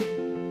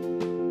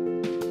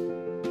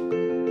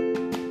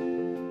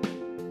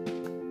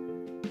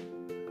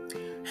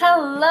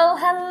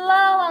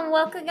Hello, and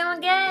welcome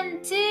again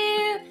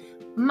to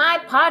my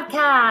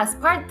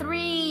podcast, part 3.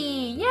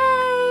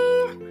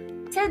 Yay!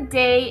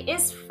 Today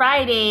is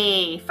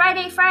Friday.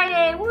 Friday,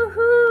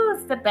 woohoo!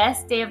 It's the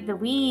best day of the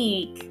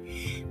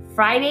week.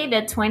 Friday,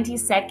 the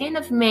 22nd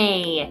of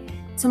May.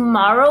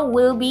 Tomorrow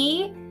will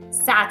be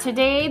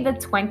Saturday, the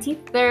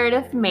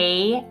 23rd of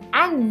May.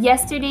 And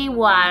yesterday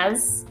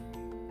was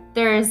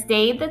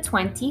Thursday, the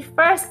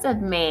 21st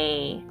of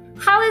May.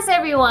 How is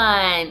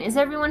everyone? Is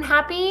everyone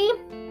happy?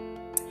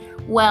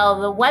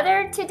 Well, the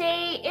weather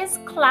today is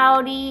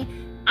cloudy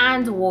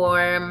and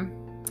warm,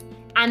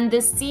 and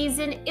the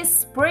season is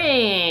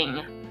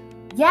spring.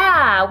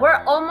 Yeah,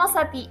 we're almost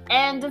at the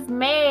end of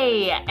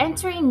May,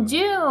 entering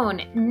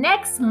June.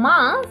 Next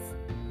month,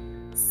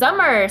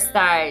 summer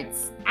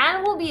starts,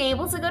 and we'll be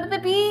able to go to the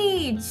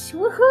beach.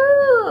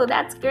 Woohoo!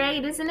 That's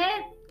great, isn't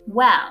it?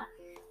 Well,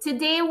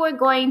 today we're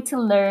going to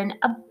learn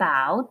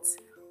about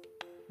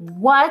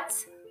what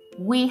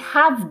we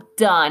have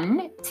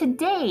done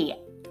today.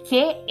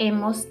 ¿Qué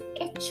hemos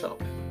hecho?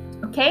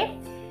 Okay?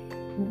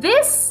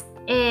 This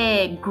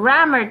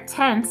grammar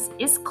tense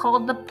is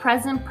called the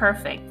present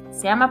perfect.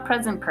 Se llama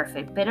present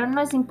perfect, pero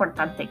no es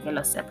importante que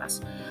lo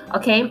sepas.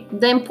 Okay?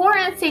 The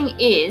important thing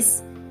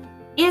is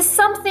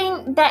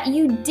something that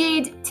you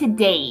did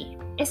today.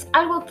 Es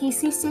algo que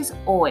hiciste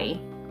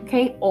hoy.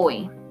 Okay?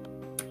 Hoy.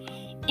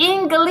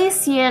 In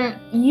Galician,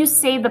 you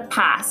say the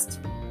past.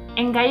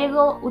 En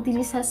gallego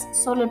utilizas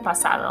solo el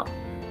pasado.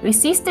 Lo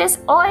hiciste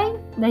hoy,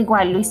 da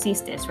igual, lo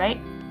hiciste, right?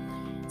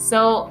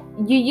 So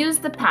you use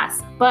the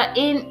past. But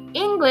in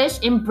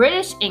English, in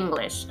British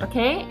English,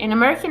 okay? In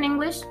American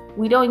English,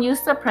 we don't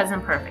use the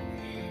present perfect.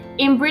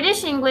 In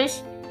British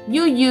English,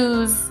 you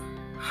use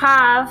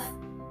have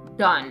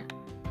done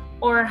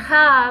or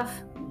have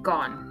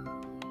gone.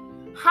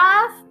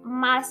 Have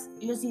más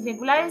los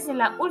irregulares de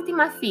la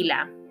última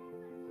fila.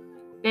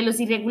 De los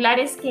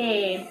irregulares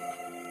que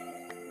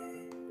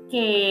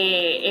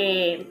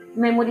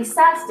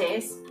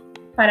memorizaste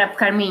para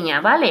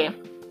Carmiña, ¿vale?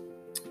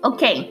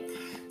 Okay,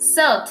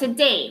 so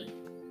today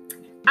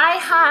I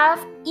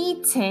have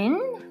eaten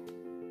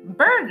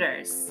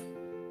burgers.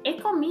 He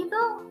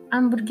comido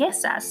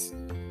hamburguesas.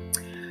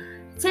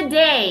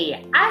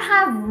 Today I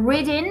have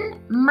ridden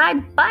my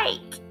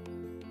bike.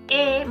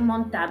 He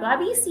montado a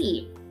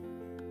bici.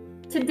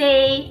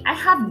 Today I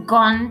have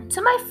gone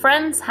to my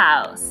friend's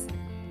house.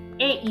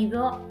 He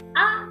ido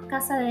a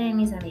casa de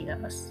mis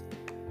amigos.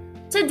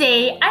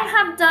 Today, I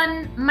have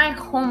done my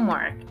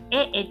homework.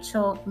 He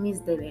hecho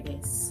mis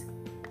deberes.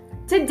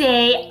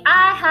 Today,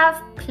 I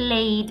have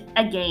played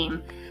a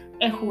game.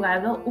 He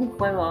jugado un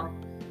juego.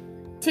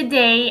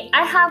 Today,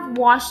 I have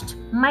washed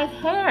my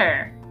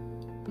hair.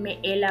 Me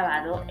he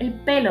lavado el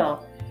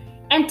pelo.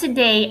 And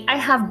today, I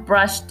have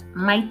brushed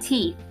my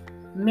teeth.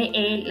 Me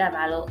he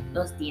lavado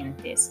los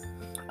dientes.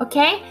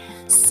 Okay?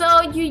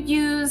 So you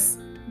use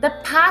the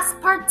past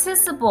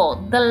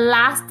participle, the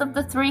last of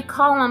the 3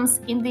 columns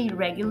in the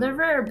irregular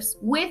verbs,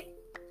 with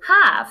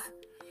have,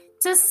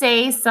 to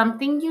say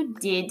something you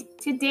did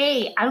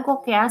today,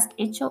 algo que has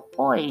hecho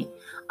hoy.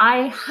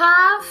 I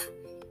have,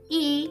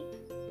 y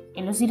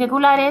en los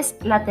irregulares,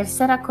 la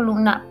tercera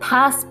columna,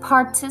 past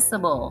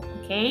participle,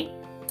 okay?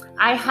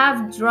 I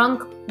have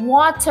drunk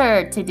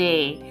water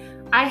today.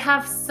 I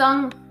have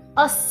sung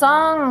a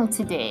song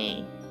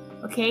today,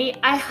 okay?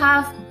 I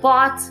have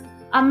bought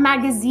a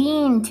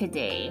magazine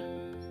today.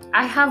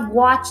 I have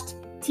watched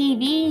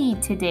TV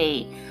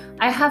today.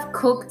 I have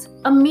cooked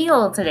a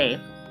meal today.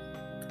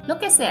 Lo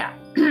que sea.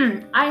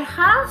 I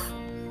have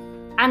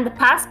and the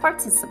past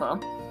participle.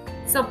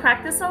 So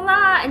practice a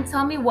lot and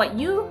tell me what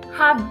you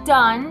have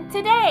done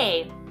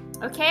today.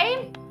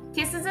 Okay?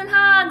 Kisses and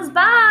hugs.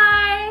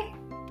 Bye.